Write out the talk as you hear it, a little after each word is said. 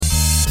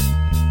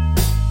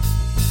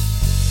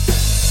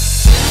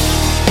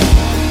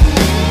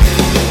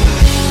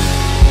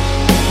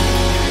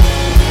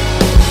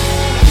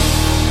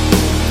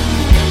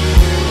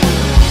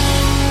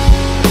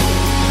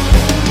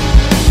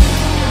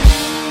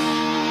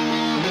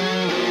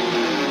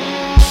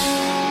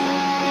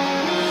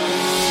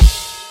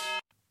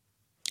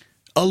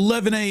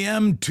11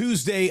 a.m.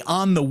 Tuesday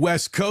on the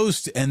West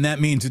Coast, and that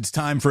means it's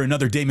time for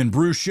another Damon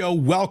Bruce show.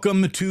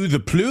 Welcome to the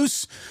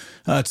Plus.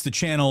 It's the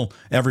channel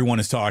everyone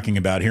is talking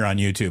about here on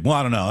YouTube. Well,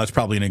 I don't know. That's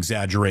probably an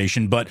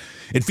exaggeration, but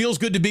it feels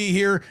good to be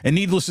here, and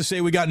needless to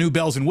say, we got new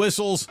bells and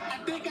whistles. I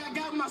think I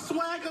got my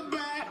swagger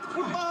back.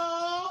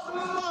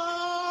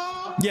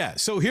 Yeah,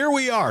 so here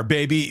we are,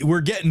 baby.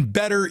 We're getting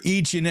better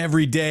each and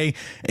every day,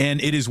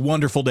 and it is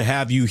wonderful to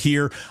have you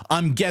here.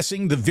 I'm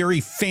guessing the very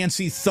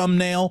fancy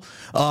thumbnail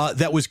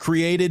that was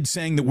created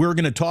saying that we're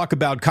going to talk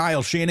about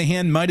Kyle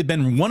Shanahan might have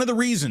been one of the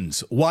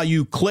reasons why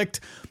you clicked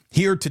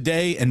here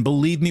today, and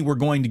believe me, we're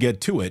going to get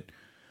to it.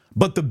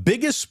 But the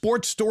biggest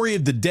sports story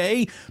of the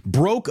day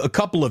broke a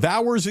couple of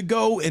hours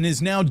ago and is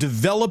now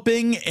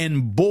developing,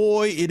 and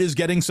boy, it is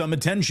getting some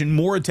attention,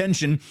 more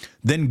attention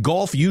than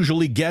golf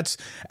usually gets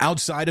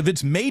outside of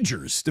its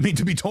majors, to be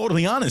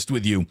totally honest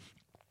with you.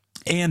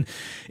 And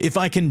if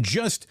I can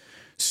just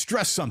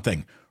stress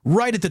something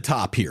right at the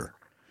top here,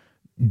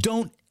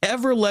 don't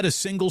ever let a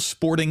single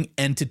sporting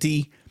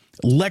entity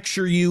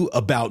lecture you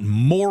about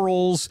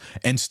morals,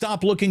 and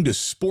stop looking to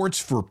sports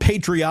for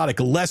patriotic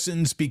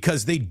lessons,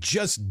 because they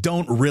just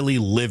don't really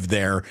live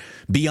there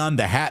beyond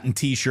the hat and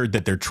t-shirt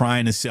that they're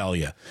trying to sell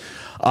you.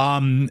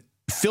 Brooks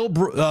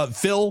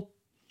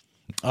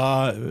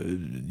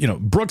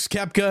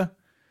Koepka,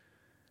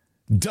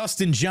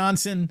 Dustin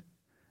Johnson,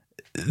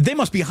 they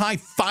must be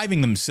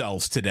high-fiving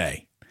themselves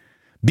today,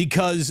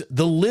 because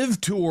the LIV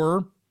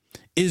Tour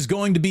is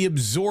going to be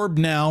absorbed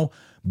now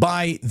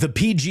by the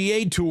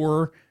PGA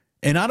Tour.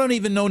 And I don't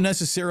even know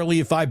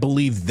necessarily if I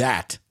believe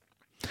that.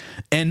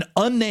 An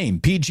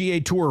unnamed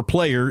PGA Tour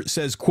player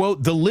says,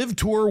 quote, "The LIV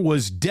Tour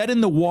was dead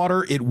in the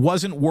water. It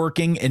wasn't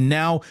working. And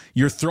now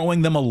you're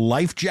throwing them a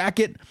life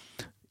jacket.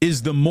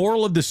 Is the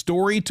moral of the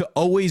story to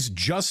always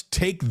just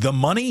take the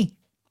money?"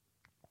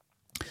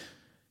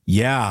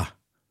 Yeah,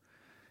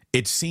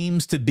 it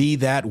seems to be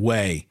that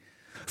way.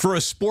 For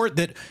a sport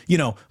that,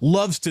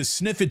 loves to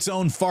sniff its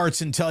own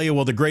farts and tell you,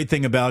 well, the great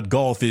thing about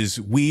golf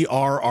is we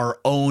are our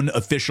own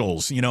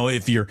officials.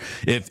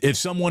 If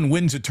someone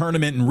wins a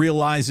tournament and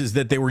realizes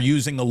that they were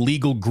using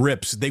illegal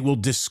grips, they will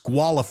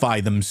disqualify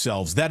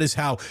themselves. That is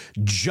how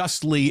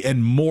justly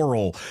and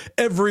moral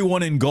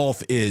everyone in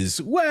golf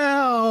is.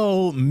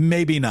 Well,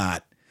 maybe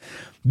not.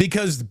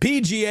 Because the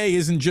PGA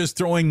isn't just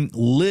throwing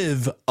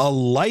LIV a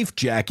life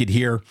jacket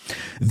here.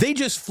 They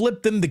just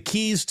flipped them the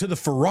keys to the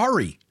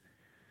Ferrari.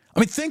 I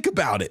mean, think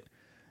about it.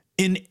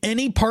 In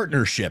any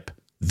partnership,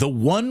 the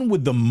one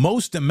with the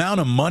most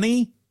amount of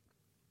money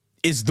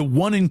is the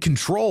one in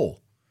control.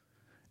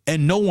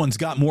 And no one's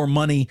got more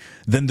money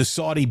than the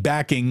Saudi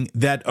backing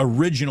that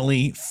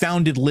originally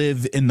founded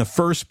LIV in the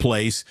first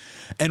place.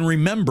 And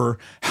remember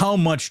how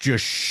much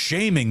just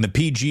shaming the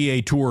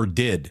PGA Tour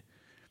did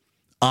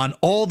on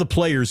all the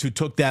players who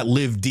took that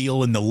LIV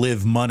deal and the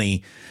LIV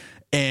money.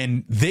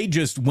 And they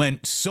just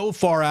went so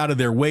far out of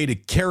their way to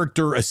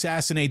character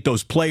assassinate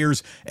those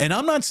players. And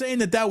I'm not saying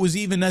that was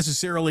even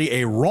necessarily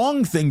a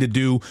wrong thing to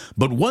do,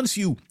 but once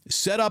you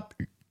set up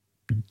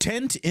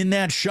tent in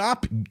that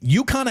shop,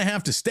 you kind of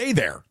have to stay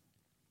there.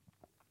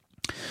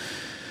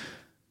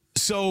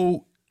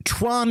 So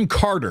Tron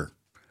Carter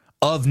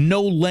of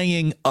No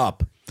Laying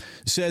Up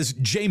says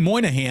Jay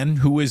Moynihan,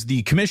 who is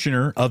the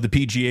commissioner of the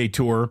PGA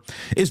Tour,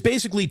 is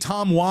basically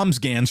Tom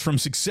Wamsgans from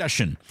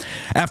Succession.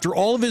 After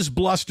all of his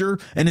bluster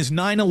and his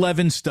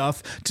 9/11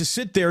 stuff, to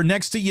sit there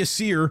next to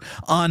Yasir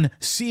on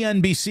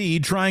CNBC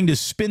trying to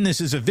spin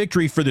this as a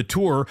victory for the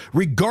tour,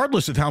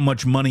 regardless of how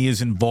much money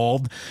is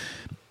involved,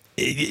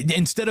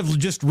 instead of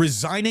just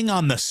resigning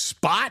on the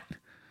spot.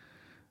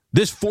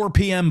 This 4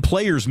 p.m.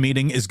 players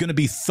meeting is going to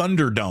be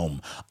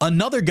Thunderdome.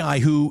 Another guy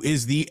who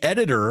is the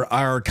editor,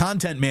 our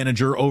content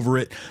manager over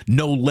at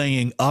No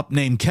Laying Up,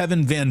 named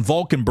Kevin Van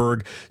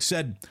Valkenburg,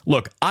 said,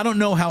 look, I don't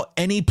know how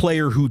any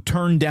player who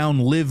turned down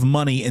LIV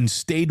money and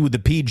stayed with the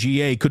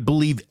PGA could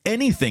believe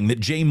anything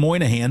that Jay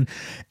Moynihan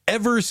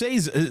ever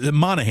says, Jay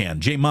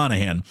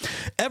Monahan,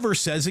 ever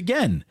says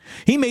again.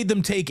 He made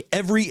them take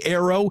every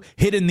arrow,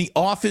 hit in the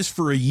office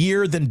for a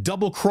year, then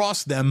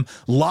double-cross them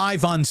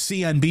live on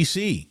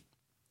CNBC.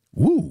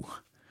 Woo,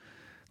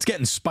 it's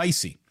getting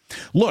spicy.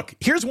 Look,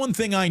 here's one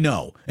thing I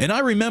know, and I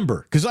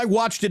remember because I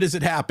watched it as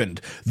it happened.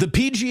 The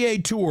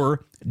PGA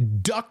Tour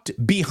ducked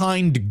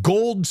behind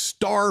Gold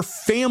Star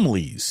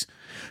families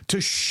to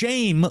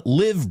shame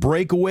LIV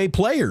breakaway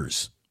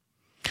players.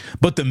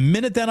 But the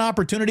minute that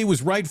opportunity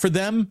was right for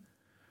them,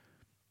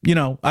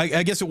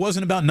 I guess it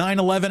wasn't about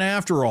 9/11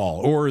 after all,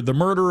 or the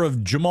murder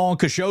of Jamal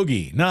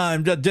Khashoggi. No,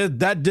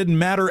 that didn't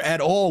matter at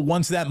all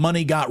once that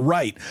money got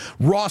right.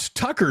 Ross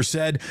Tucker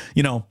said,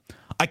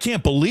 I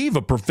can't believe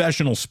a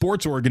professional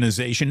sports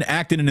organization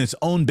acted in its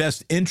own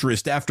best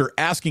interest after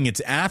asking its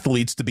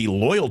athletes to be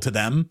loyal to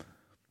them.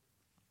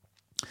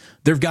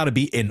 There've got to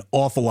be an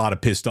awful lot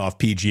of pissed off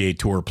PGA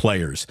Tour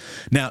players.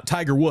 Now,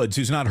 Tiger Woods,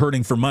 who's not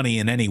hurting for money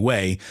in any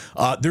way,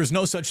 there's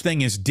no such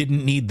thing as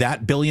didn't need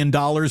that $1 billion.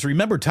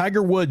 Remember,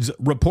 Tiger Woods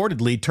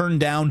reportedly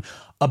turned down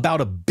about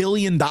 $1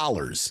 billion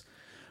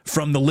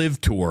from the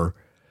LIV Tour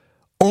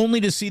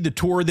only to see the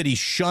tour that he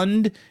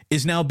shunned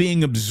is now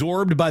being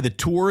absorbed by the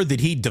tour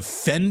that he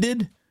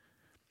defended.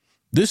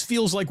 This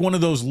feels like one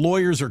of those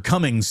lawyers are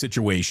coming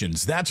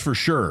situations, that's for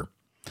sure.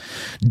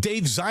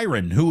 Dave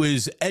Zirin, who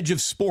is Edge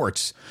of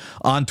Sports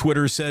on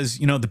Twitter, says,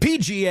 the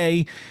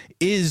PGA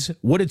is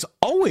what it's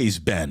always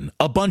been,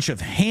 a bunch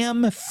of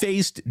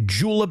ham-faced,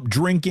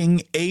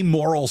 julep-drinking,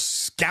 amoral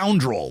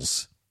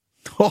scoundrels.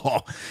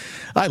 Oh,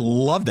 I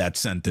love that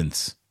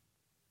sentence.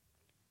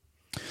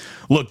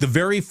 Look, the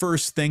very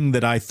first thing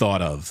that I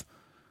thought of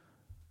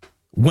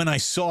when I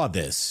saw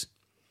this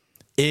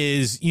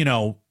is,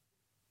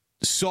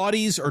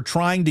 Saudis are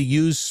trying to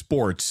use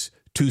sports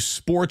to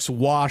sports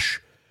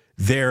wash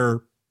the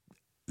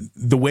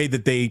way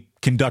that they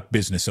conduct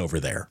business over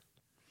there.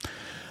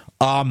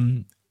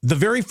 The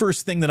very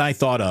first thing that I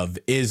thought of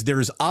is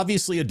there's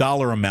obviously a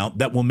dollar amount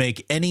that will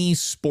make any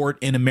sport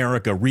in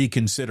America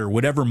reconsider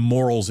whatever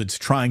morals it's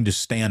trying to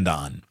stand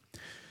on.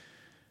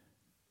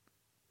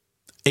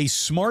 A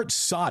smart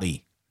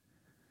Saudi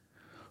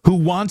who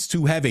wants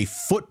to have a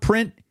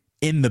footprint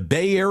in the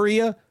Bay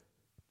Area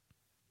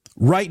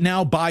right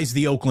now buys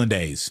the Oakland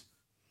A's.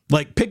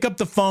 Like, pick up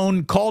the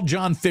phone, call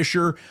John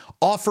Fisher,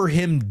 offer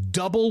him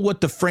double what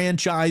the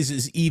franchise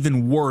is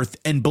even worth,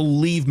 and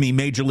believe me,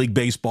 Major League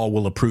Baseball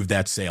will approve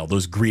that sale.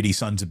 Those greedy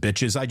sons of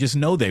bitches, I just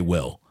know they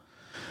will.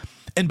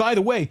 And by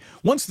the way,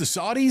 once the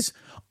Saudis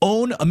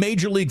own a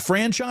Major League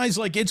franchise,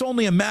 it's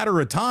only a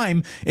matter of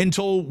time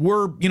until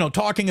we're,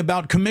 talking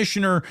about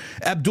Commissioner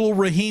Abdul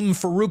Rahim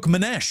Farouk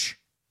Manesh,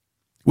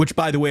 which,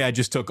 by the way, I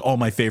just took all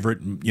my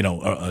favorite,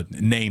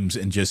 names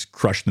and just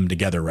crushed them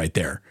together right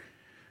there.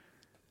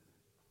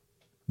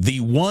 The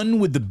one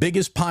with the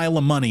biggest pile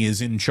of money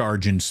is in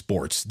charge in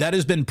sports. That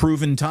has been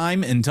proven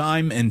time and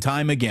time and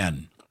time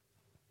again.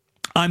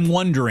 I'm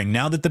wondering,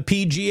 now that the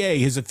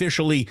PGA has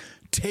officially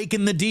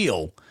taken the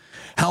deal,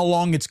 how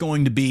long it's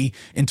going to be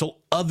until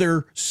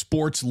other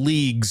sports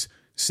leagues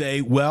say,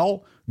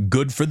 well,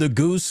 good for the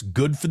goose,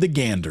 good for the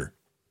gander.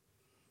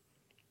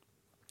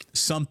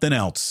 Something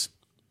else.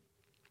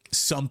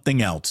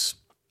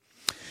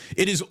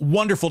 It is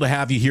wonderful to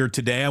have you here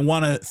today. I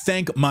want to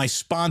thank my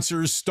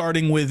sponsors,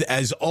 starting with,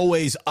 as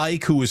always,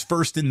 Ike, who is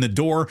first in the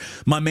door.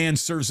 My man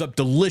serves up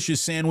delicious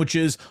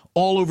sandwiches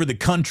all over the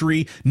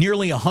country,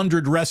 nearly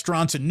 100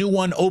 restaurants, a new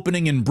one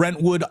opening in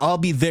Brentwood. I'll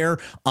be there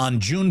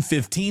on June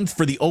 15th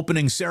for the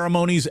opening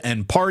ceremonies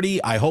and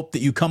party. I hope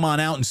that you come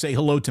on out and say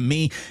hello to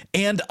me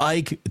and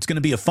Ike. It's going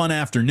to be a fun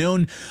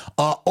afternoon.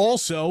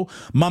 Also,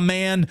 my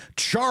man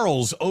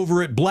Charles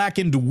over at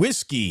Blackened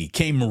Whiskey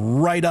came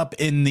right up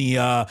in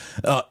the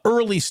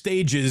early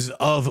stages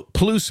of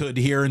Plushood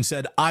here and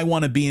said, I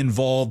want to be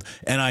involved.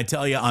 And I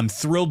tell you, I'm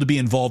thrilled to be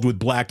involved with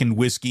Blackened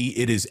Whiskey.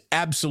 It is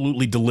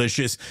absolutely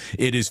delicious.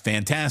 It is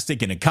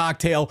fantastic in a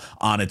cocktail,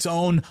 on its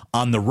own,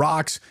 on the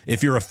rocks.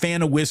 If you're a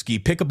fan of whiskey,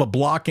 pick up a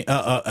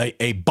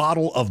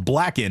bottle of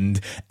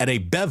Blackened at a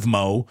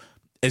Bevmo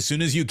as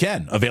soon as you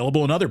can.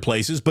 Available in other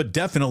places, but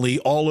definitely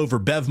all over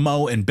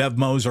Bevmo, and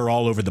Bevmos are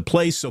all over the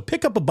place. So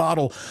pick up a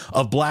bottle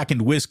of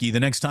Blackened Whiskey the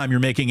next time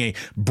you're making a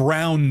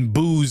brown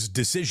booze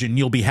decision.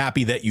 You'll be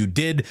happy that you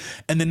did.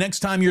 And the next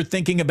time you're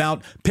thinking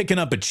about picking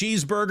up a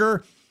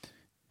cheeseburger,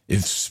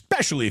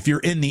 especially if you're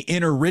in the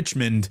inner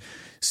Richmond,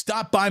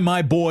 stop by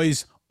my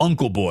boys,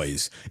 Uncle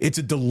Boys. It's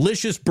a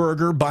delicious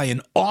burger by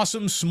an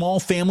awesome small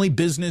family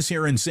business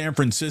here in San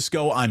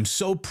Francisco. I'm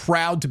so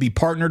proud to be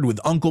partnered with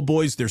Uncle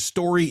Boys. Their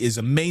story is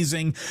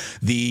amazing.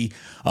 The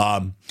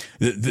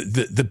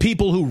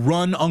people who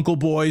run Uncle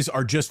Boys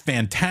are just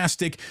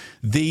fantastic.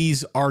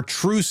 These are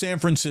true San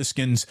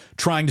Franciscans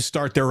trying to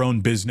start their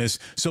own business.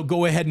 So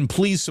go ahead and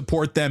please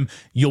support them.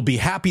 You'll be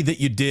happy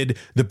that you did.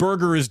 The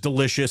burger is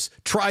delicious.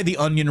 Try the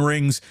onion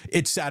rings.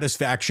 It's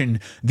satisfaction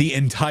the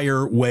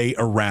entire way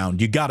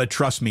around. You got to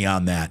trust me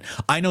on that.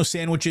 I know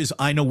sandwiches,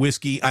 I know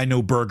whiskey, I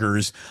know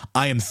burgers.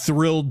 I am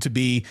thrilled to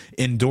be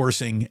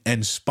endorsing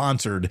and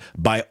sponsored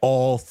by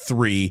all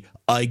three,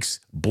 Ike's,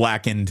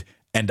 Blackened,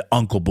 and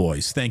Uncle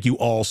Boys. Thank you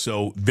all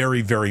so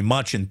very, very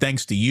much. And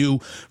thanks to you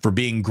for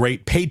being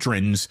great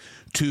patrons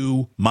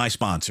to my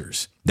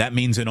sponsors. That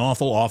means an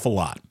awful, awful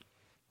lot.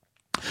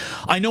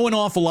 I know an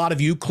awful lot of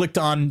you clicked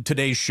on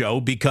today's show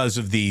because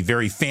of the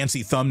very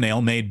fancy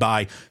thumbnail made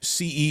by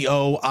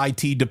CEO,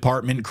 IT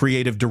department,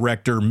 creative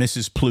director,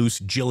 Mrs. Plus,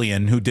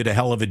 Jillian, who did a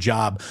hell of a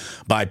job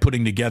by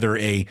putting together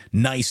a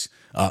nice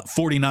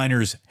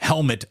 49ers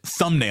helmet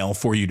thumbnail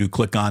for you to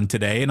click on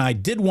today. And I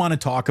did want to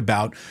talk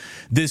about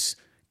this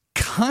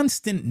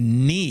constant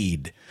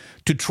need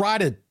to try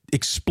to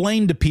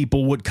explain to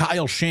people what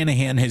Kyle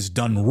Shanahan has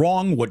done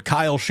wrong, what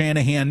Kyle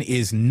Shanahan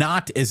is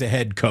not as a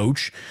head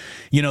coach.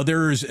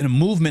 There's a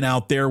movement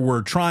out there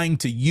where trying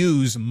to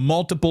use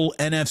multiple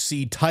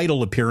NFC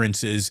title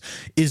appearances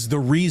is the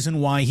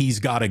reason why he's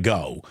got to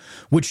go,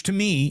 which to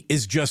me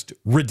is just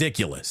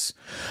ridiculous.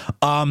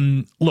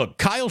 Look,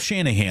 Kyle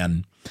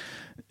Shanahan,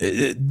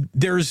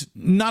 there's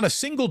not a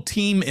single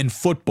team in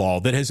football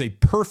that has a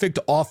perfect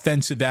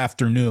offensive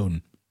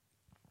afternoon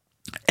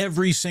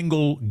every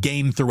single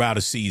game throughout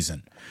a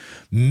season.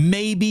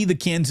 Maybe the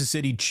Kansas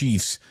City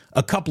Chiefs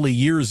a couple of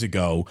years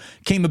ago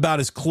came about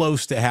as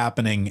close to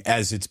happening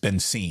as it's been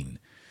seen.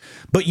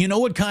 But you know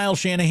what Kyle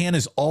Shanahan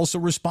is also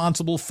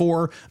responsible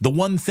for? The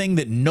one thing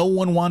that no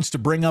one wants to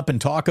bring up and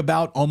talk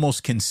about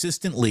almost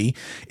consistently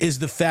is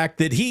the fact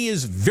that he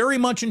is very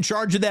much in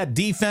charge of that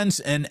defense,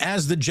 and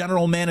as the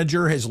general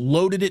manager has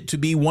loaded it to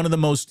be one of the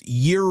most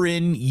year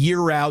in,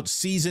 year out,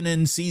 season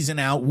in, season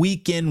out,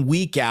 week in,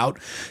 week out,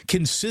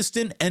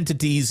 consistent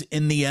entities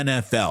in the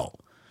NFL.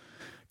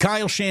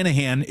 Kyle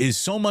Shanahan is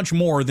so much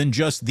more than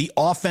just the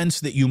offense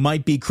that you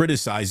might be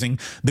criticizing,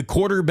 the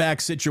quarterback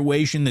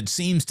situation that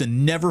seems to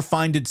never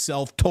find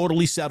itself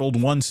totally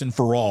settled once and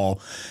for all.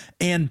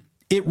 And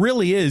it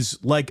really is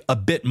like a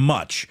bit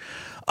much.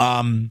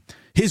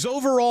 His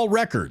overall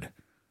record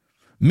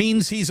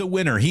means he's a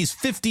winner. He's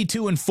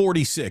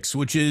 52-46,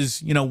 which is,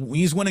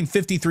 he's winning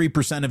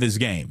 53% of his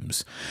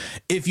games.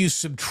 If you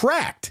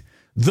subtract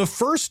the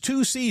first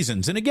two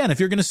seasons, and again, if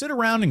you're going to sit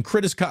around and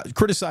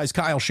criticize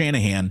Kyle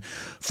Shanahan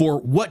for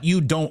what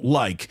you don't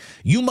like,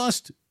 you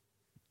must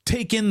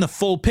take in the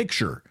full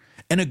picture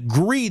and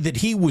agree that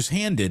he was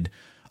handed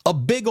a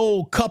big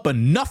old cup of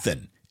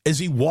nothing as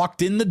he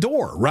walked in the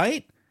door,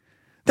 right?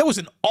 That was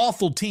an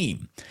awful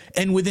team.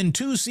 And within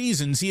 2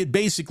 seasons, he had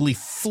basically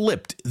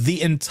flipped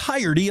the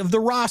entirety of the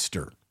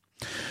roster.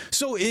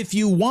 So if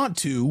you want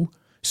to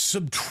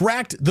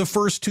subtract the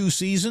first 2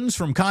 seasons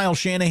from Kyle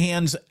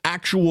Shanahan's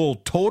actual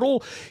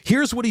total,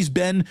 here's what he's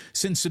been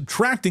since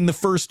subtracting the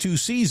first 2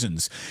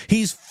 seasons.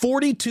 He's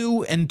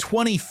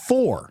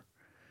 42-24.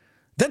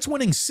 That's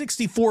winning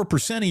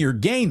 64% of your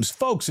games.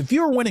 Folks, if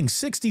you're winning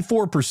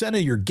 64%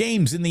 of your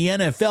games in the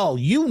NFL,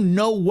 you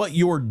know what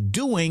you're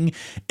doing,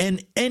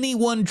 and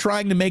anyone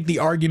trying to make the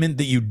argument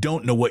that you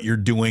don't know what you're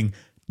doing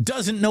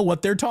doesn't know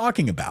what they're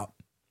talking about.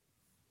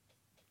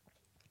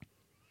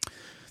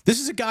 This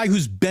is a guy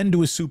who's been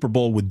to a Super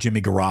Bowl with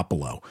Jimmy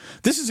Garoppolo.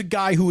 This is a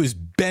guy who has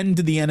been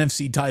to the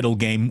NFC title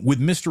game with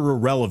Mr.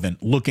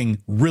 Irrelevant looking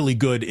really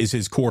good as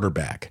his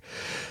quarterback.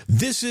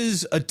 This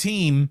is a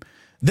team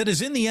that is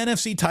in the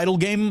NFC title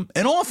game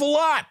an awful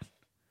lot.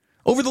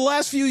 Over the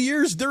last few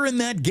years, they're in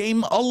that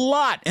game a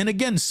lot. And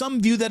again,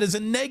 some view that as a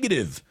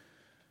negative,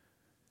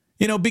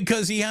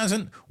 because he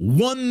hasn't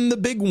won the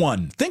big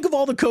one. Think of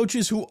all the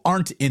coaches who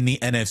aren't in the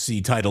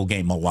NFC title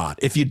game a lot.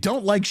 If you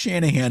don't like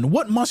Shanahan,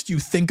 what must you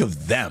think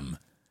of them?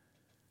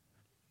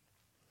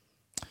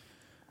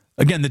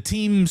 Again, the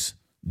team's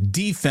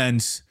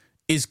defense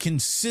is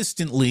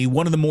consistently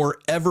one of the more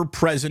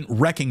ever-present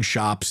wrecking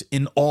shops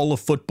in all of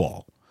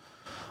football.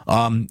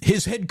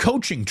 His head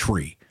coaching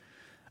tree,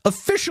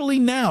 officially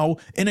now,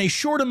 in a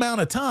short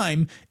amount of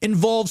time,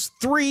 involves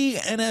 3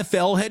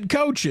 NFL head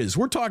coaches.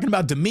 We're talking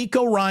about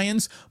DeMeco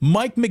Ryans,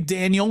 Mike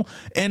McDaniel,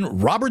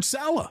 and Robert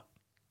Saleh.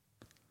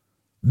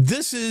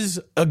 This is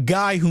a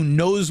guy who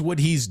knows what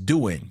he's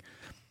doing.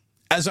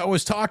 As I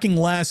was talking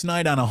last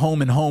night on a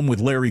Home and Home with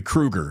Larry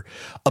Krueger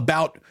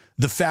about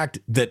the fact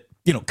that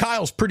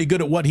Kyle's pretty good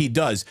at what he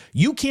does.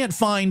 You can't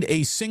find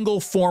a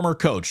single former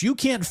coach. You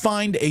can't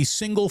find a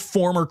single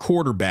former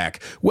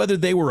quarterback, whether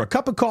they were a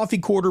cup of coffee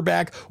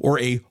quarterback or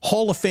a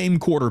Hall of Fame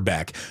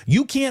quarterback.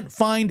 You can't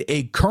find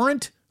a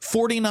current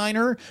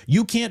 49er.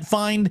 You can't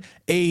find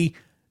a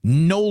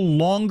no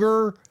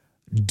longer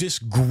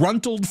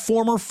disgruntled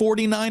former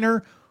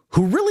 49er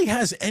who really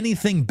has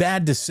anything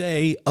bad to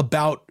say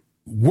about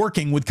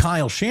working with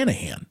Kyle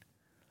Shanahan.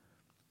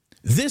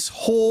 This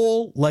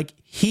whole,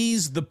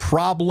 he's the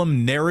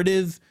problem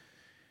narrative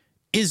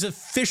is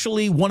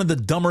officially one of the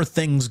dumber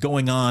things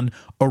going on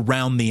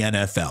around the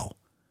NFL.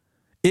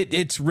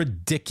 It's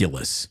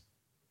ridiculous.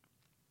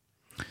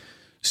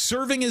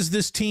 Serving as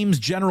this team's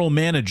general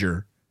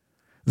manager,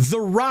 the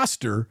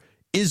roster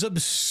is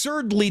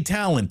absurdly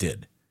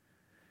talented.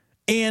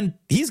 And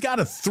he's got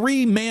a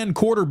 3-man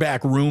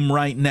quarterback room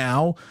right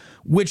now,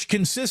 which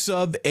consists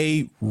of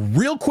a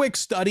real quick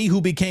study who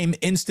became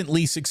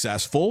instantly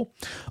successful,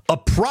 a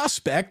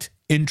prospect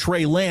in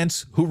Trey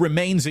Lance who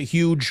remains a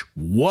huge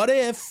what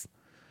if,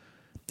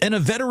 and a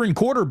veteran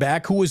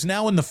quarterback who is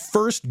now in the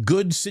first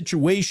good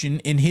situation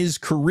in his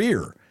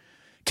career.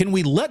 Can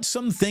we let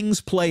some things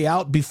play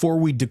out before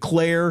we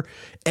declare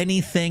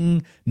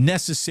anything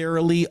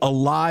necessarily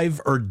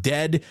alive or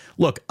dead?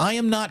 Look, I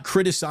am not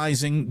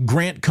criticizing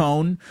Grant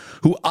Cohn,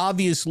 who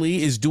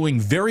obviously is doing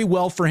very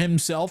well for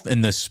himself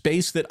in the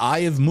space that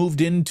I have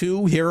moved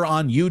into here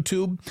on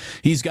YouTube.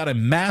 He's got a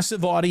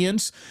massive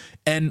audience,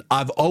 and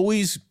I've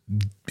always,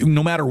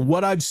 no matter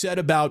what I've said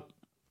about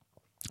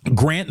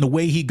Grant and the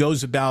way he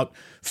goes about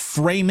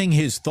framing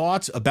his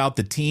thoughts about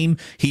the team,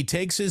 he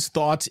takes his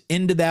thoughts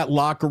into that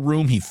locker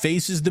room. He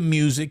faces the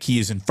music. He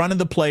is in front of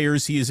the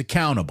players. He is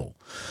accountable.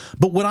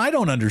 But what I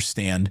don't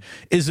understand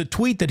is a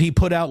tweet that he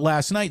put out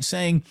last night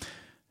saying,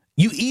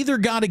 you either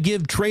got to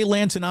give Trey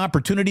Lance an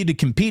opportunity to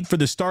compete for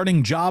the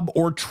starting job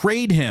or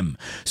trade him.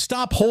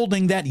 Stop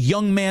holding that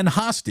young man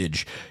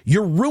hostage.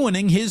 You're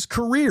ruining his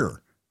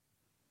career.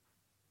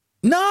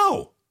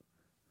 No.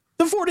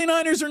 The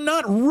 49ers are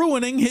not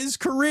ruining his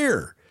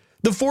career.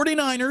 The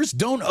 49ers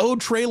don't owe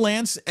Trey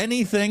Lance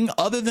anything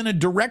other than a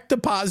direct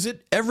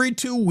deposit every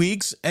 2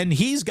 weeks, and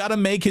he's got to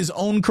make his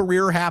own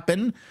career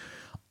happen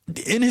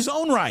in his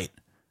own right.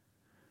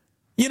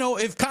 You know,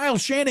 if Kyle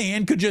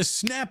Shanahan could just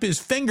snap his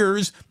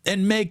fingers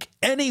and make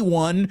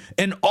anyone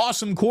an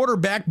awesome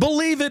quarterback,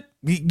 believe it,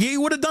 he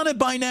would have done it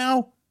by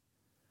now.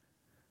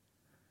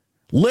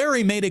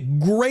 Larry made a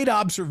great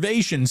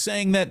observation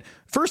saying that,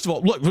 first of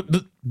all, look,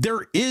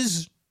 there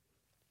is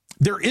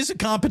a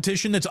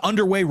competition that's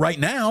underway right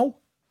now.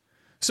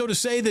 So to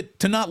say that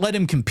to not let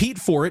him compete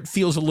for it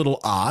feels a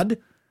little odd.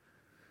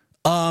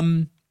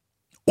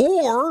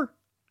 Or,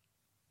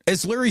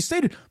 as Larry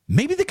stated,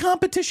 maybe the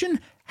competition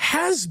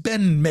has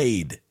been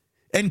made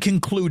and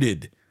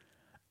concluded,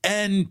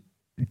 and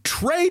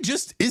Trey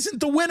just isn't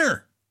the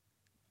winner.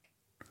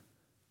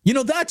 You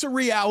know, that's a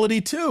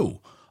reality too.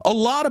 A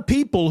lot of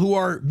people who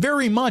are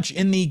very much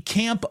in the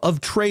camp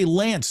of Trey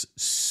Lance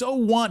so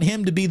want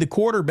him to be the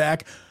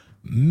quarterback.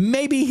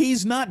 Maybe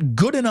he's not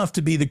good enough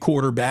to be the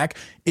quarterback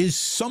is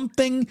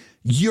something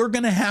you're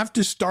going to have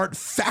to start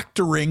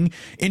factoring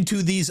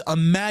into these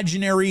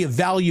imaginary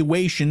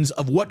evaluations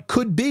of what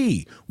could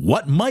be,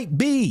 what might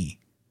be.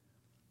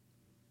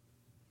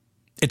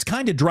 It's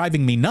kind of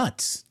driving me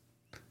nuts,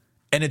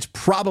 and it's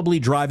probably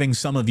driving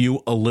some of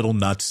you a little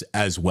nuts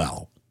as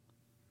well.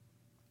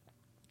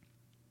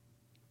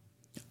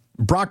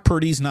 Brock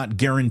Purdy's not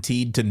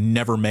guaranteed to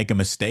never make a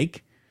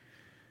mistake.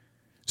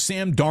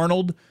 Sam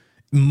Darnold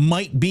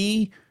might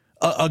be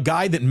a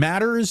guy that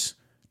matters.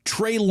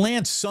 Trey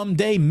Lance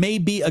someday may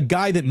be a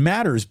guy that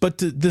matters. But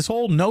this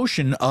whole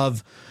notion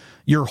of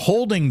you're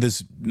holding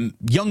this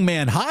young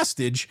man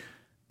hostage,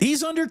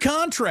 he's under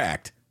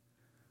contract.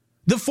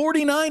 The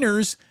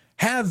 49ers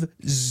have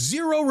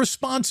zero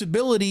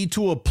responsibility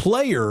to a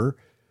player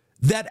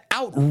that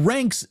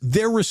outranks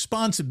their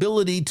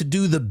responsibility to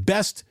do the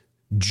best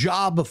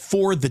job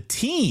for the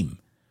team.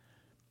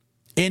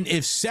 And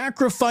if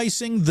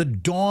sacrificing the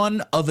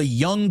dawn of a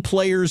young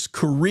player's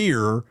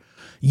career,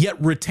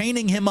 yet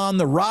retaining him on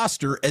the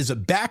roster as a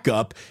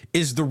backup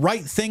is the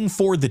right thing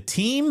for the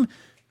team,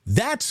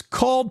 that's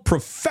called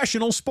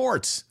professional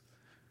sports.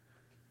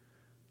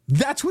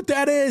 That's what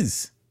that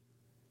is.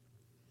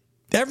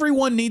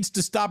 Everyone needs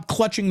to stop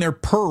clutching their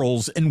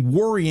pearls and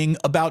worrying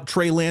about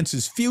Trey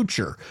Lance's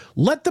future.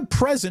 Let the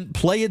present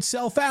play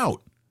itself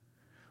out.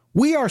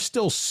 We are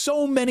still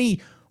so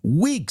many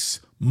weeks,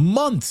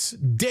 months,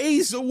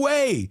 days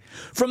away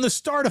from the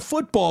start of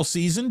football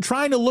season,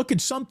 trying to look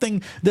at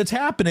something that's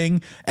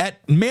happening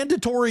at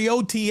mandatory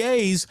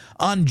OTAs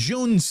on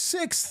June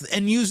 6th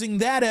and using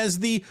that as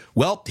the,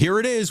 well, here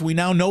it is, we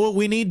now know what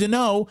we need to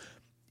know,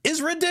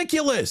 is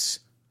ridiculous.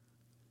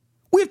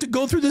 We have to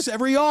go through this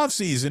every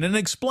offseason and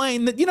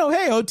explain that, hey,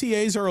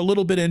 OTAs are a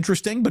little bit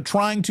interesting, but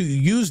trying to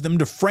use them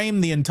to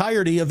frame the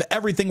entirety of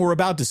everything we're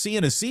about to see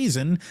in a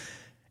season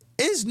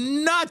is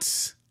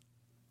nuts.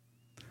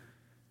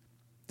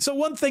 So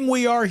one thing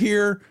we are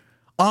here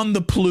on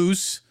the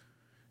Plus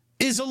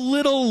is a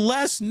little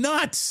less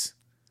nuts,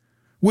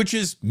 which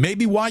is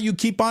maybe why you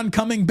keep on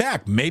coming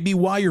back. Maybe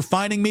why you're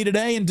finding me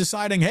today and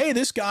deciding, hey,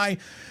 this guy,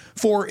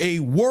 for a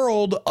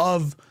world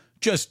of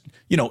just,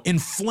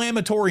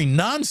 inflammatory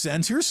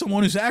nonsense, here's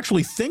someone who's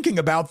actually thinking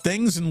about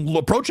things and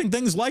approaching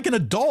things like an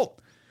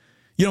adult.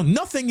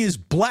 Nothing is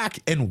black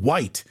and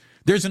white.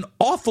 There's an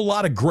awful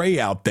lot of gray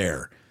out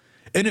there.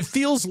 And it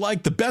feels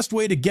like the best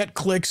way to get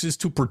clicks is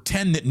to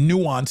pretend that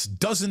nuance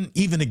doesn't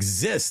even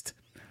exist.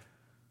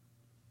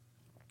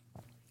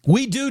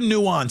 We do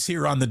nuance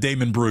here on the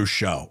Damon Bruce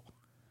Show.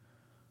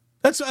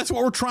 That's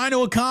what we're trying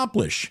to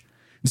accomplish.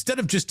 Instead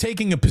of just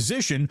taking a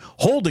position,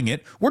 holding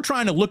it, we're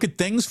trying to look at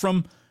things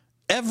from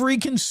every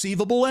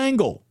conceivable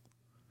angle.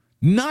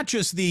 Not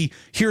just the,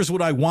 here's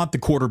what I want the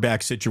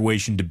quarterback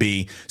situation to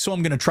be, so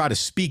I'm going to try to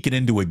speak it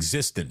into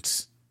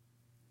existence.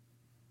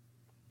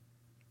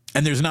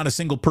 And there's not a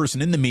single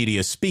person in the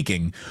media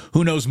speaking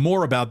who knows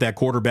more about that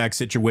quarterback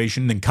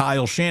situation than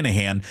Kyle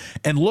Shanahan.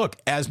 And look,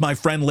 as my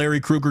friend Larry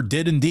Krueger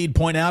did indeed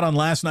point out on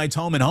last night's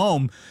Home and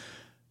Home,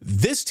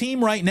 this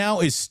team right now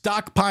is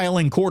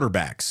stockpiling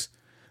quarterbacks.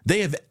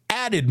 They have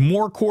added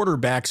more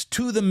quarterbacks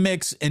to the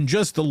mix in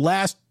just the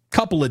last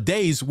couple of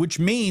days, which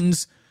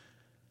means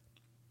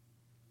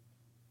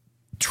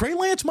Trey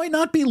Lance might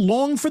not be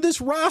long for this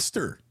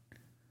roster.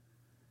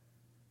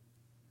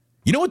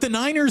 You know what the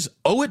Niners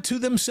owe it to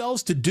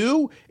themselves to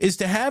do is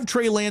to have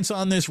Trey Lance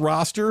on this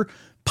roster,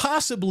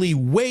 possibly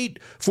wait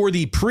for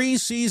the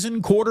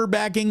preseason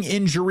quarterbacking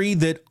injury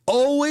that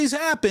always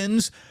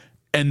happens,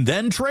 and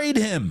then trade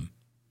him,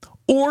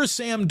 or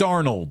Sam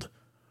Darnold,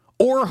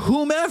 or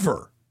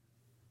whomever.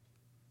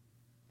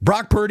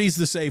 Brock Purdy's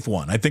the safe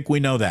one. I think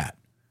we know that.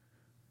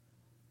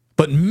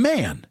 But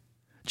man,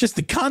 just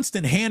the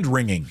constant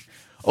hand-wringing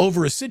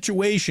over a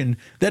situation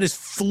that is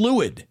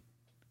fluid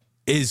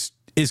is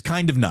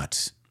kind of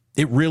nuts.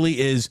 It really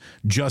is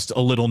just a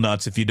little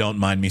nuts, if you don't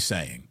mind me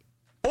saying.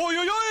 Oy,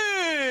 oy,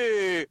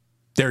 oy!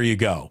 There you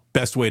go.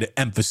 Best way to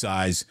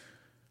emphasize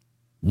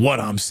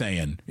what I'm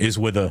saying is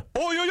with a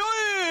oy, oy,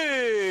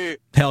 oy!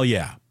 Hell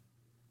yeah.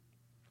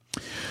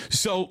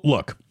 So,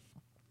 look,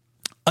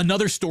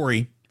 another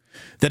story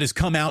that has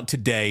come out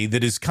today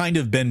that has kind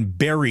of been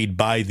buried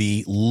by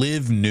the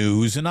live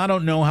news, and I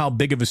don't know how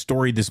big of a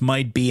story this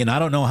might be, and I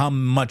don't know how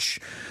much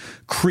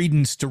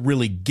credence to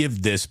really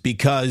give this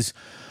because,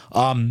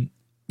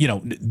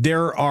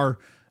 there are,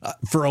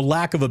 for a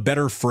lack of a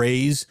better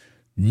phrase,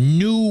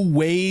 new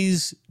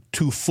ways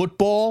to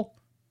football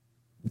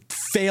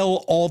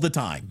fail all the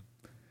time.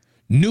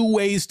 New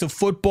ways to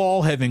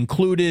football have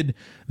included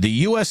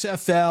the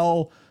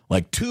USFL,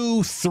 like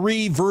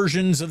 2-3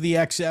 versions of the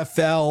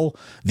XFL,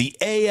 the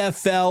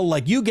AFL,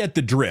 like you get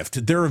the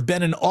drift. There have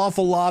been an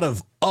awful lot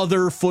of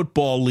other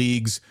football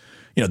leagues,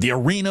 the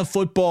Arena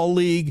Football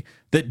League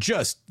that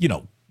just,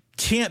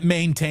 can't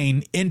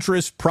maintain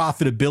interest,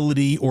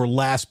 profitability, or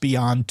last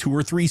beyond 2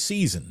 or 3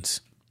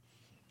 seasons.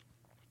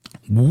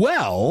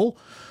 Well,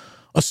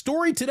 a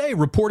story today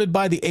reported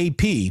by the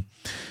AP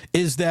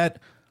is that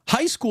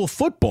high school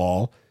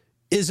football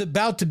is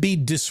about to be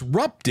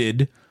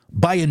disrupted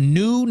by a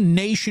new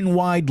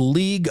nationwide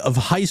league of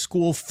high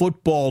school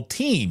football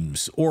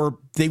teams, or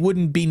they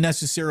wouldn't be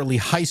necessarily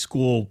high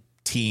school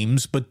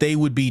teams, but they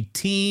would be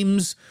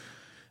teams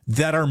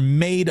that are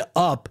made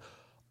up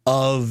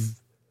of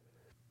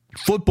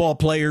football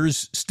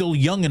players still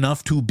young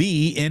enough to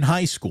be in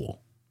high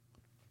school.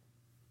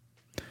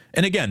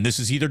 And again, this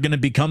is either going to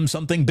become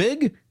something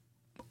big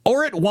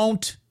or it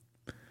won't,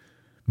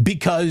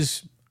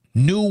 because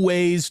new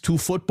ways to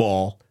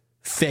football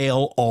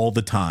fail all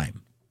the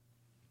time.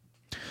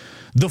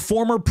 The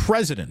former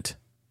president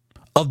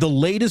of the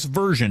latest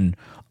version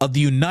of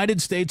the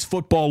United States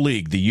Football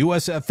League, the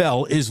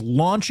USFL, is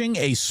launching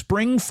a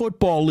spring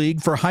football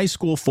league for high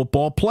school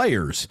football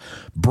players.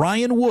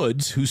 Brian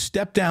Woods, who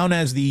stepped down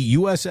as the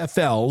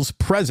USFL's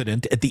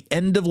president at the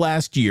end of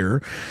last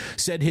year,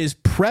 said his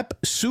Prep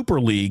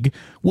Super League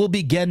will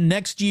begin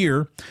next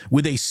year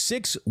with a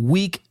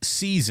 6-week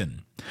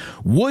season.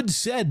 Woods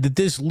said that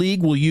this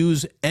league will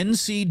use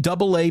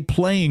NCAA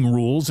playing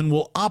rules and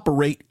will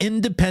operate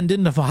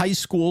independent of high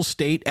school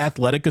state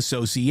athletic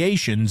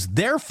associations,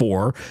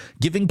 therefore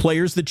giving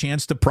players the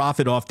chance to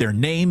profit off their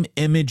name,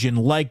 image, and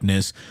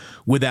likeness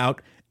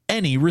without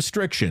any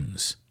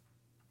restrictions.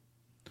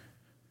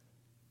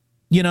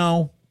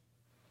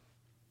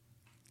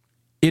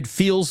 It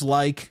feels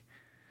like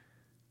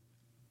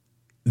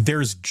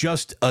there's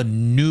just a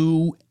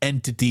new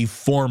entity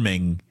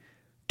forming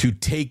to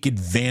take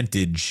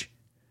advantage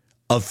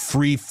of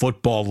free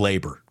football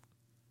labor.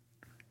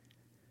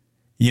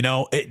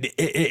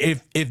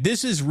 If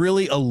this is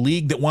really a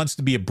league that wants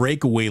to be a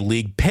breakaway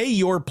league, pay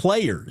your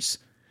players.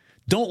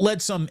 Don't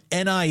let some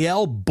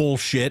NIL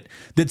bullshit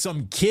that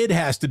some kid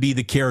has to be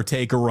the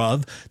caretaker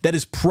of that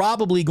is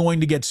probably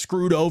going to get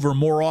screwed over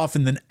more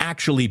often than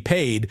actually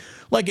paid.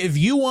 Like, if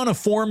you want to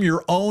form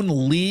your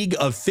own league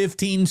of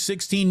 15,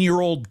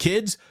 16-year-old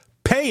kids,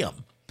 pay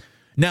them.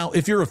 Now,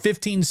 if you're a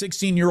 15,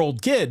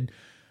 16-year-old kid,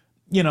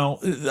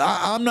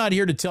 I'm not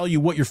here to tell you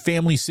what your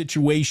family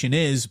situation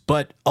is,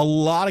 but a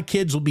lot of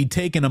kids will be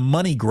taking a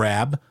money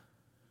grab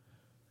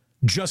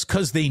just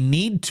because they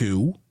need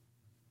to.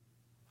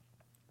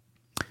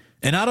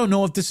 And I don't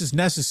know if this is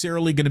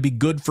necessarily going to be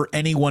good for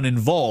anyone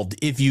involved.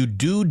 If you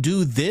do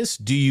this,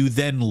 do you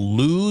then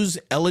lose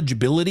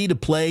eligibility to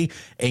play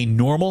a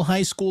normal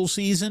high school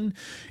season?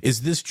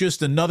 Is this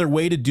just another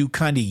way to do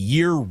kind of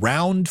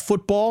year-round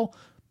football?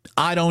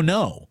 I don't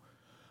know.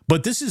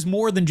 But this is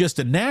more than just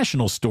a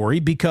national story,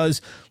 because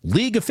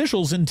league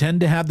officials intend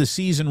to have the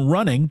season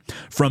running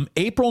from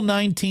April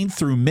 19th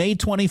through May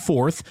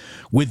 24th,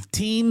 with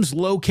teams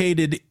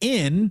located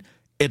in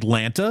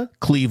Atlanta,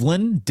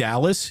 Cleveland,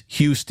 Dallas,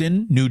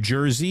 Houston, New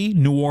Jersey,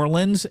 New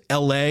Orleans,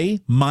 LA,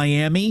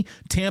 Miami,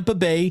 Tampa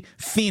Bay,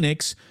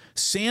 Phoenix,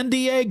 San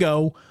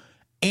Diego,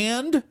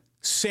 and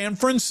San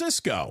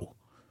Francisco.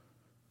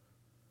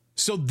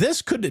 So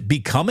this could be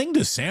coming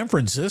to San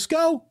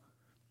Francisco?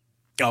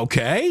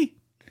 Okay.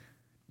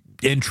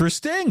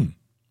 Interesting.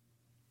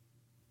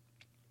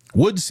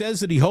 Woods says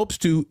that he hopes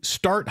to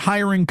start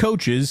hiring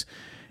coaches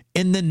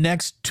in the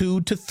next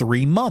 2 to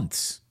 3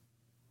 months.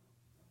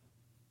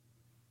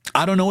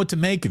 I don't know what to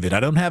make of it. I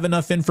don't have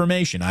enough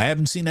information. I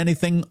haven't seen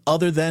anything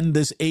other than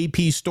this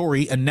AP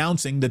story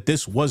announcing that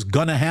this was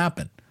going to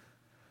happen.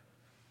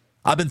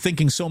 I've been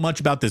thinking so much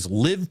about this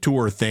live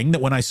tour thing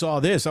that when I saw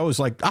this, I was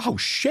like, oh,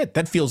 shit,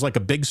 that feels like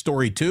a big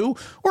story too.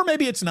 Or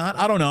maybe it's not.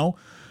 I don't know.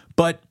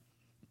 But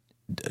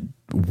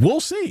we'll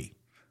see.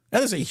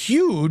 That is a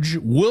huge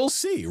we'll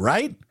see,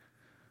 right?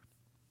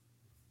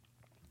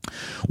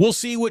 We'll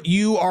see what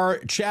you are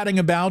chatting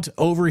about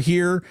over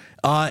here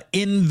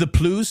in the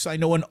Plus. I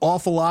know an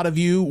awful lot of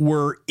you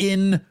were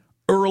in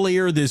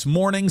earlier this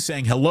morning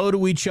saying hello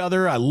to each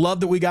other. I love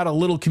that we got a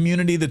little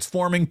community that's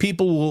forming.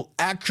 People will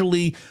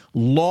actually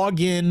log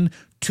in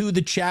to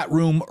the chat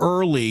room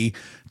early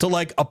to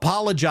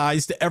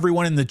apologize to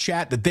everyone in the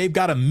chat that they've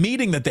got a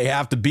meeting that they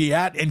have to be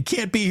at and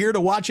can't be here to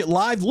watch it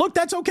live. Look,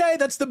 that's okay.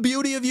 That's the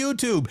beauty of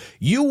YouTube.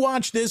 You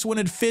watch this when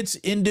it fits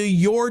into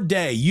your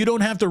day. You don't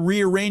have to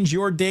rearrange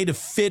your day to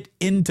fit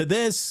into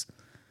this.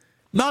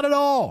 Not at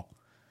all.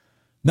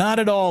 Not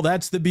at all.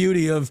 That's the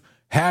beauty of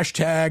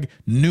hashtag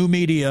new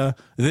media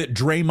that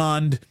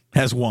Draymond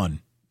has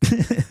won.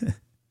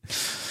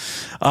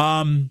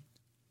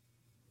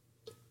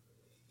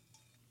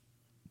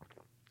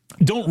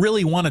 Don't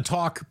really want to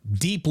talk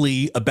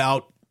deeply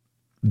about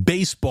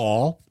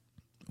baseball,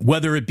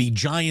 whether it be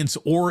Giants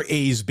or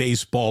A's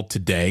baseball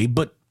today,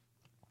 but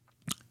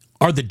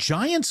are the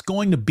Giants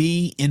going to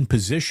be in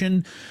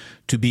position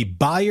to be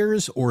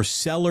buyers or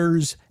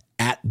sellers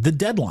at the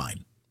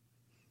deadline?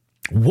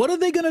 What are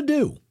they going to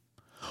do?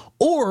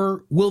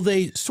 Or will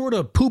they sort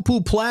of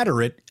poo-poo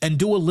platter it and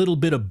do a little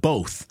bit of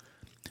both?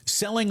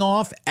 Selling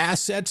off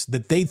assets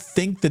that they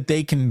think that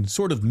they can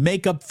sort of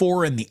make up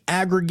for in the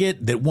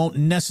aggregate that won't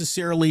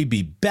necessarily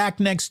be back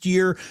next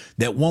year,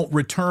 that won't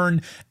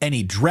return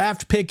any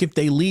draft pick if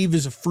they leave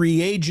as a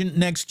free agent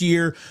next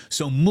year.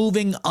 So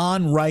moving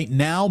on right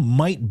now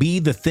might be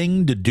the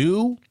thing to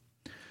do.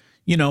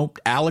 You know,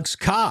 Alex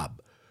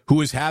Cobb,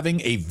 who is having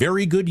a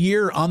very good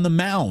year on the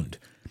mound.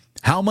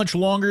 How much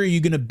longer are you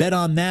going to bet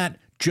on that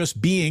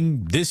just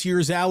being this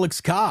year's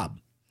Alex Cobb?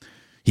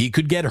 He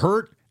could get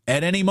hurt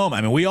at any moment.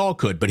 I mean, we all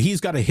could, but he's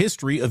got a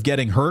history of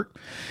getting hurt.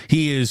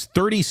 He is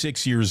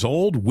 36 years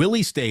old. Will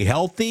he stay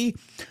healthy?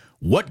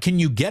 What can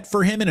you get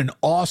for him in an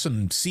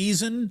awesome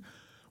season?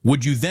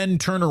 Would you then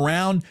turn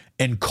around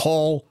and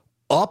call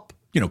up,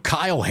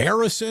 Kyle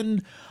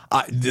Harrison?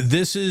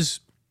 This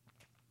is,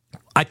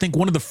 I think,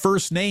 one of the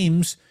first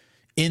names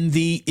in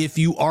the, if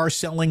you are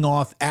selling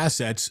off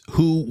assets,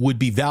 who would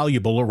be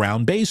valuable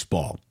around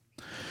baseball.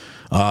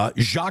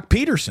 Jacques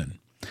Peterson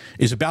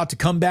is about to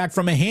come back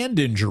from a hand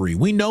injury.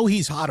 We know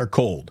he's hot or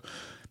cold.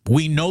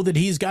 We know that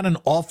he's got an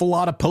awful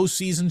lot of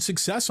postseason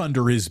success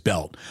under his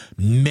belt.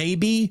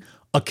 Maybe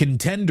a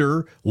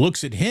contender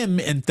looks at him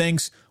and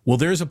thinks, well,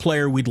 there's a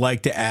player we'd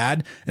like to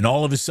add. And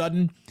all of a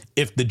sudden,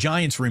 if the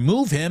Giants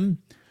remove him,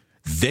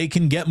 they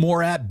can get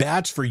more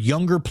at-bats for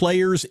younger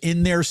players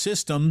in their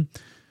system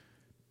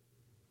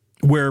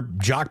where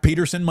Jock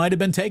Peterson might have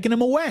been taking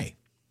him away.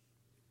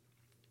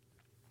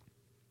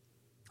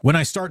 When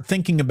I start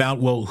thinking about,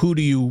 well, who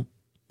do you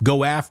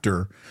go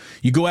after?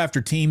 You go after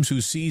teams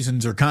whose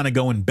seasons are kind of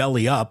going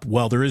belly up.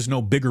 Well, there is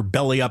no bigger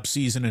belly up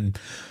season in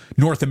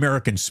North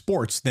American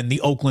sports than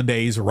the Oakland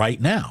A's right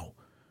now.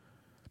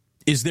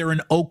 Is there an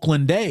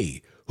Oakland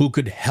A who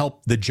could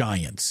help the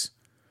Giants?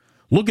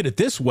 Look at it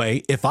this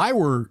way. If I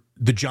were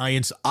the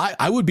Giants,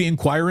 I would be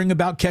inquiring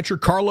about catcher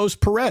Carlos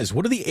Perez.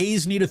 What do the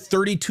A's need a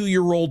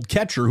 32-year-old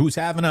catcher who's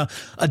having a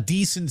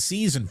decent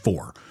season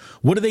for?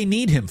 What do they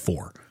need him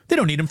for? They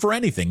don't need him for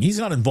anything. He's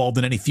not involved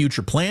in any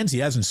future plans. He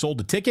hasn't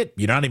sold a ticket.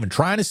 You're not even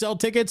trying to sell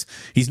tickets.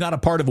 He's not a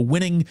part of a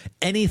winning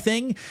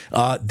anything.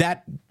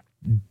 The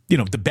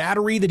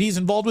battery that he's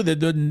involved with,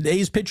 the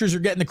A's pitchers are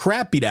getting the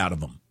crap beat out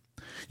of him.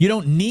 You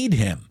don't need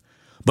him.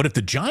 But if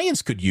the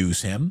Giants could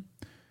use him,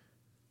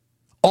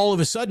 all of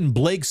a sudden,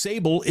 Blake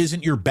Sable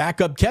isn't your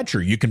backup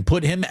catcher. You can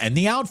put him in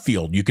the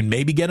outfield. You can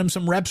maybe get him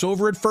some reps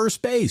over at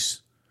first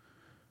base.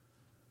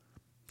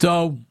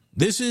 So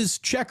this is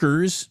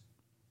checkers.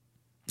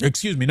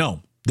 Excuse me,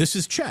 no. This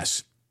is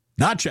chess,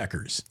 not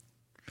checkers.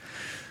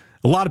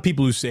 A lot of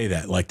people who say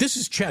that, like, this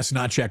is chess,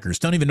 not checkers,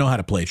 don't even know how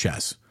to play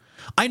chess.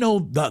 I know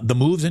the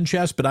moves in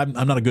chess, but I'm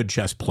not a good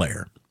chess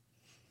player.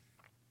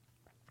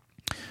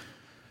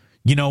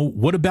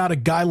 What about a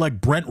guy like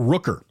Brent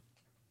Rooker?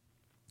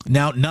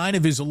 Now, 9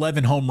 of his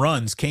 11 home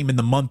runs came in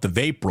the month of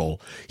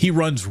April. He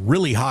runs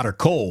really hot or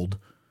cold,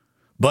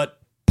 but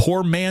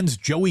poor man's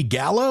Joey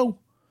Gallo,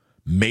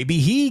 maybe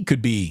he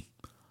could be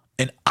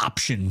an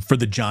option for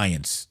the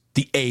Giants.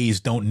 The A's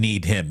don't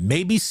need him.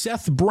 Maybe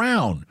Seth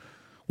Brown.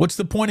 What's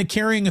the point of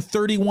carrying a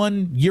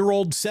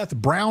 31-year-old Seth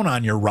Brown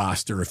on your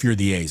roster if you're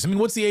the A's? I mean,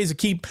 what's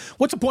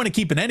the point of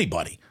keeping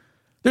anybody?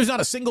 There's not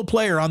a single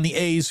player on the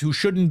A's who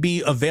shouldn't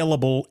be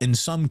available in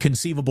some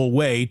conceivable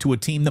way to a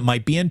team that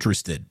might be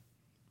interested.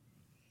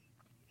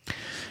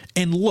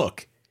 And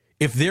look,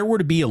 if there were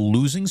to be a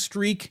losing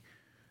streak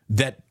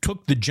that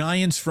took the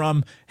Giants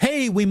from,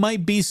 hey, we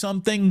might be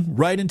something,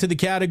 right into the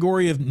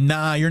category of,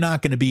 nah, you're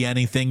not going to be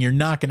anything. You're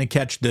not going to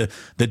catch the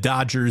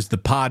Dodgers, the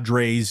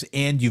Padres,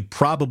 and you've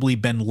probably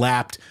been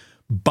lapped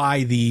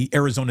by the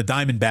Arizona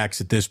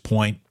Diamondbacks at this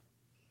point.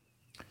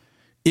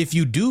 If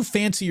you do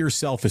fancy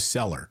yourself a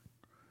seller,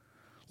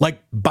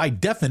 like by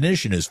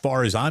definition, as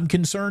far as I'm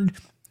concerned,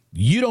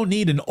 you don't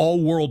need an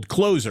all-world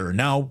closer.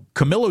 Now,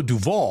 Camilo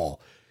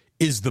Duvall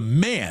is the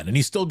man, and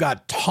he's still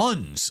got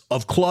tons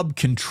of club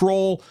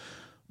control.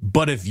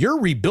 But if you're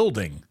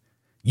rebuilding,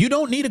 you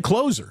don't need a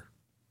closer.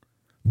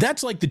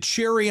 That's like the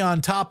cherry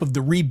on top of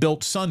the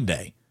rebuilt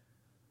sundae.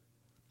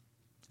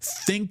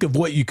 Think of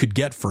what you could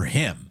get for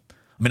him. I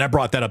mean, I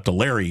brought that up to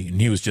Larry, and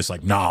he was just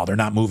like, no, they're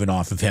not moving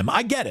off of him.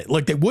 I get it.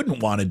 Like, they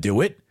wouldn't want to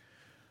do it,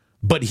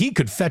 but he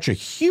could fetch a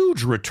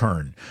huge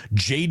return.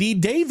 J.D.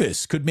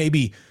 Davis could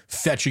maybe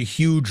fetch a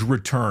huge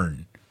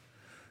return.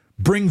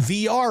 Bring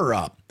VR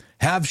up.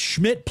 Have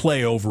Schmidt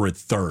play over at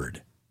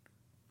third.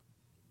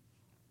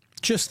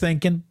 Just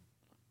thinking.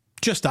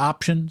 Just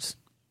options.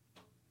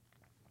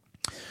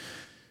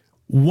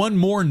 One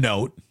more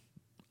note.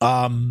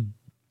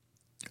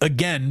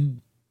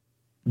 again,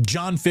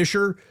 John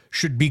Fisher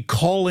should be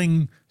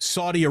calling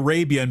Saudi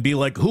Arabia and be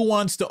like, who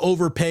wants to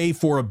overpay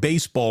for a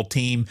baseball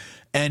team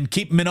and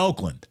keep them in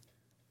Oakland?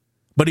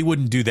 But he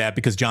wouldn't do that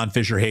because John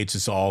Fisher hates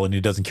us all and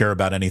he doesn't care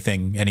about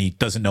anything and he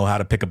doesn't know how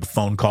to pick up a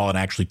phone call and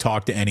actually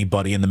talk to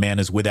anybody. And the man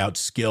is without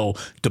skill,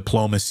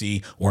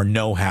 diplomacy, or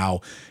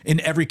know-how in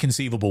every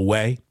conceivable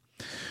way.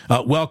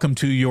 Welcome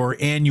to your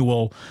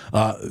annual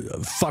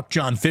Fuck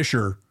John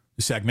Fisher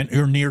segment,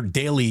 your near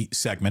daily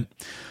segment.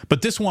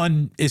 But this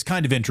one is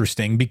kind of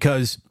interesting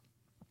because,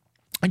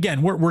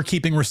 again, we're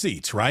keeping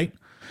receipts, right?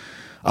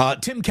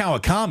 Tim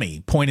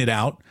Kawakami pointed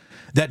out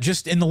that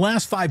just in the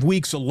last 5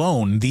 weeks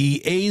alone,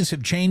 the A's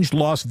have changed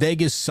Las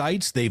Vegas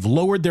sites, they've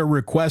lowered their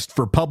request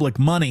for public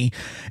money,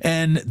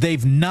 and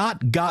they've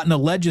not gotten a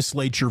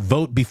legislature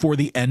vote before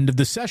the end of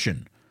the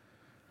session.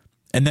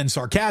 And then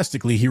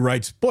sarcastically, he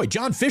writes, boy,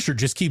 John Fisher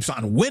just keeps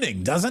on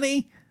winning, doesn't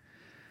he?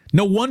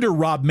 No wonder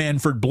Rob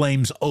Manfred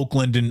blames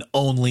Oakland and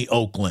only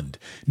Oakland.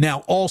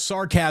 Now, all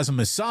sarcasm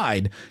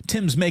aside,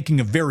 Tim's making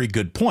a very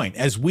good point.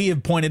 As we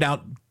have pointed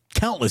out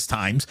countless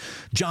times,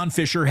 John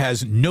Fisher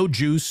has no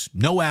juice,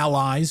 no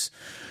allies,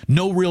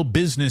 no real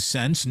business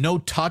sense, no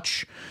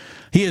touch.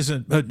 He has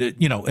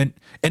an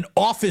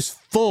office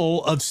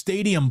full of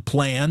stadium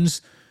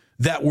plans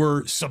that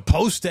were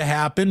supposed to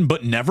happen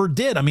but never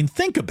did. I mean,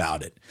 think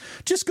about it.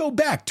 Just go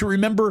back to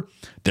remember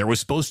there was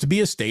supposed to be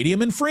a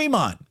stadium in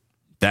Fremont.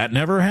 That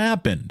never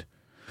happened.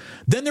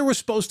 Then there was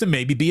supposed to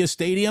maybe be a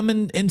stadium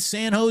in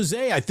San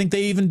Jose. I think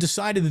they even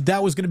decided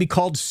that was going to be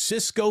called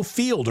Cisco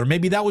Field, or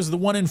maybe that was the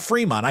one in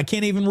Fremont. I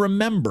can't even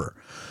remember.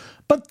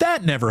 But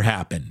that never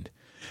happened.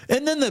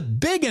 And then the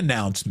big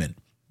announcement,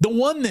 the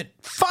one that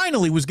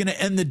finally was going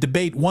to end the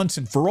debate once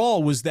and for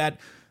all, was that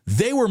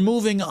they were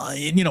moving,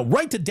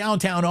 right to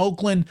downtown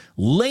Oakland.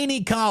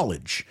 Laney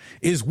College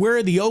is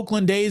where the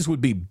Oakland A's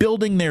would be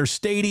building their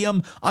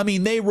stadium. I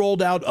mean, they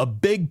rolled out a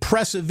big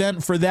press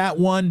event for that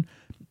one.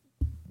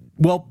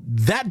 Well,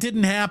 that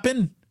didn't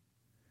happen.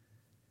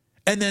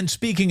 And then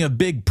speaking of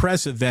big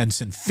press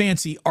events and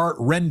fancy art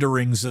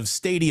renderings of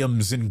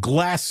stadiums and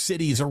glass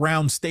cities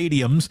around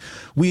stadiums,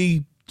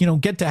 we,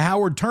 get to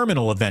Howard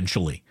Terminal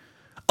eventually.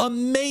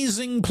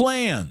 Amazing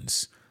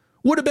plans.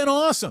 Would have been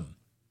awesome.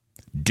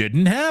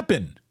 Didn't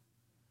happen.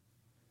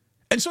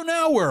 And so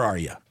now where are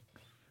you?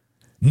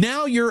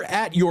 Now you're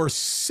at your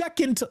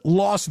second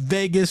Las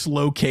Vegas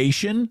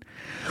location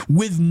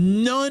with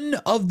none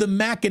of the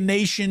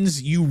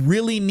machinations you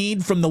really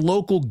need from the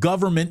local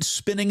government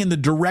spinning in the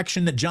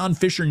direction that John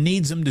Fisher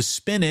needs them to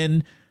spin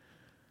in.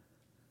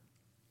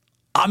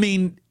 I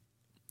mean,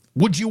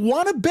 would you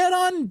want to bet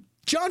on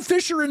John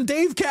Fisher and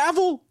Dave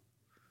Kaval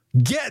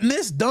getting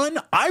this done?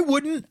 I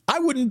wouldn't. I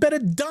wouldn't bet a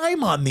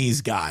dime on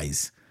these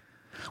guys.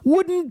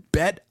 Wouldn't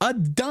bet a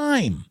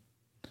dime.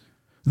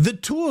 The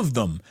two of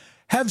them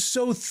have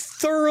so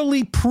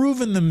thoroughly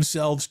proven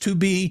themselves to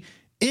be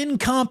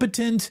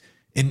incompetent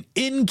and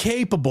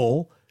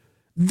incapable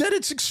that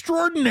it's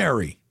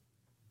extraordinary.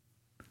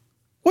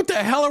 What the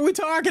hell are we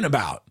talking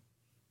about?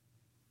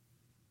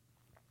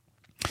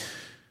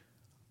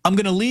 I'm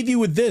going to leave you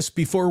with this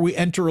before we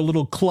enter a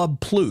little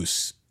Club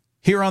Plus.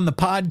 Here on the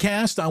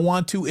podcast, I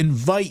want to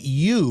invite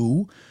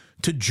you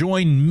to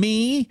join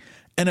me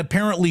and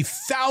apparently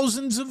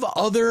thousands of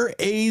other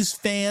A's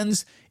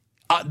fans.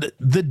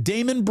 The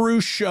Damon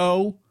Bruce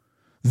Show,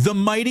 the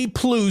Mighty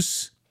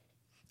Plus,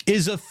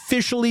 is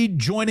officially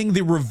joining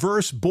the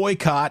reverse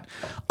boycott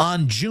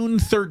on June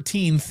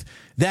 13th.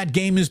 That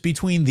game is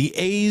between the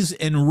A's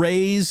and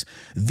Rays.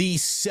 The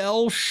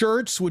Sell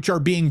shirts, which are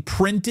being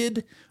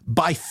printed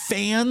by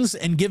fans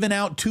and given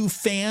out to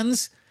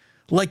fans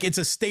like it's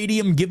a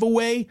stadium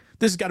giveaway.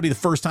 This has got to be the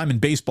first time in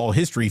baseball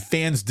history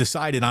fans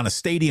decided on a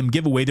stadium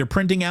giveaway. They're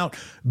printing out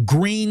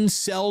green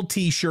Sell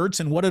t-shirts,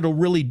 and what it'll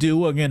really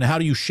do, again, how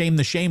do you shame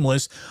the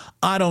shameless?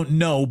 I don't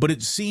know, but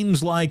it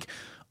seems like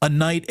a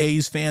night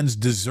A's fans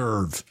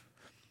deserve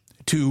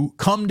to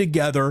come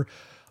together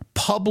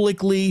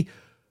publicly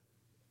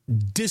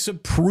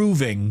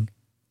disapproving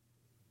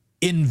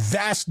in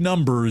vast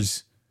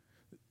numbers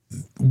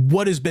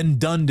what has been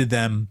done to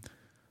them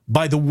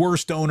by the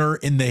worst owner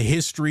in the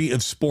history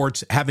of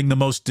sports, having the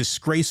most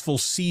disgraceful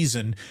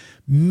season,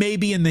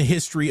 maybe in the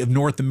history of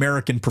North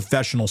American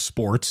professional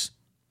sports.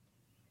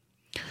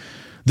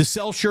 The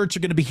Sell shirts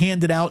are going to be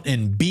handed out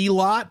in B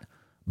lot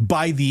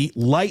by the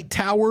Light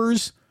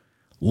Towers.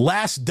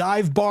 Last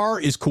Dive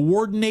Bar is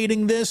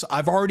coordinating this.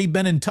 I've already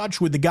been in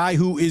touch with the guy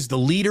who is the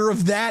leader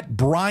of that,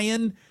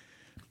 Brian,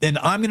 and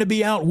I'm going to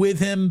be out with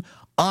him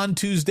on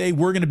Tuesday.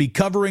 We're going to be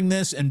covering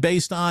this, and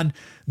based on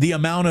the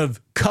amount of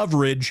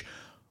coverage,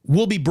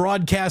 we'll be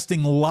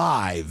broadcasting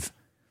live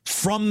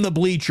from the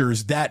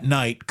bleachers that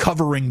night,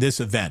 covering this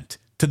event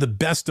to the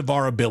best of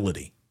our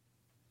ability,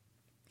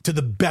 to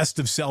the best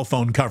of cell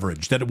phone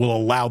coverage that it will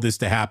allow this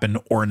to happen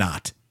or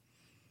not.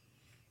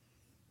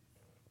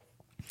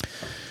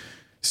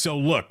 So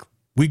look,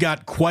 We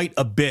got quite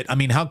a bit. I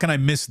mean, how can I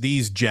miss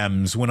these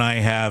gems when I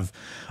have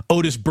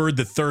Otis Bird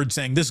III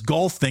saying this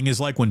golf thing is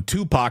like when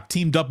Tupac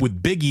teamed up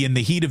with Biggie in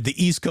the heat of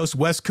the East Coast,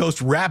 West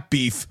Coast rap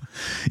beef.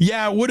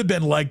 Yeah, it would have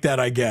been like that,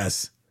 I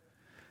guess.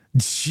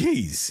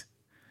 Jeez.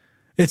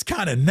 It's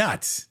kind of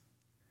nuts.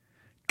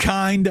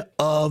 Kind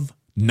of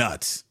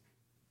nuts.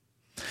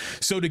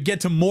 So to get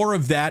to more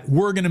of that,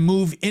 we're going to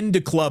move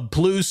into Club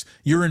Plus.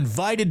 You're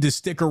invited to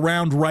stick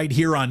around right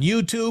here on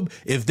YouTube.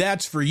 If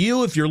that's for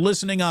you, if you're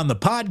listening on the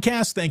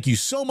podcast, thank you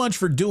so much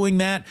for doing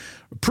that.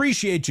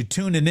 Appreciate you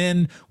tuning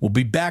in. We'll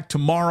be back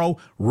tomorrow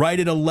right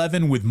at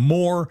 11 with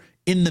more.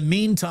 In the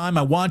meantime,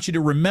 I want you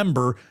to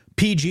remember,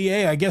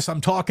 PGA, I guess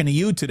I'm talking to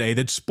you today,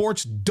 that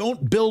sports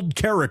don't build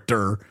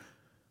character,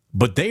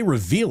 but they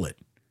reveal it.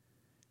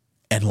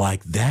 And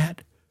like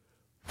that,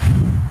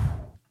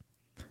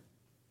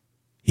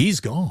 he's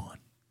gone.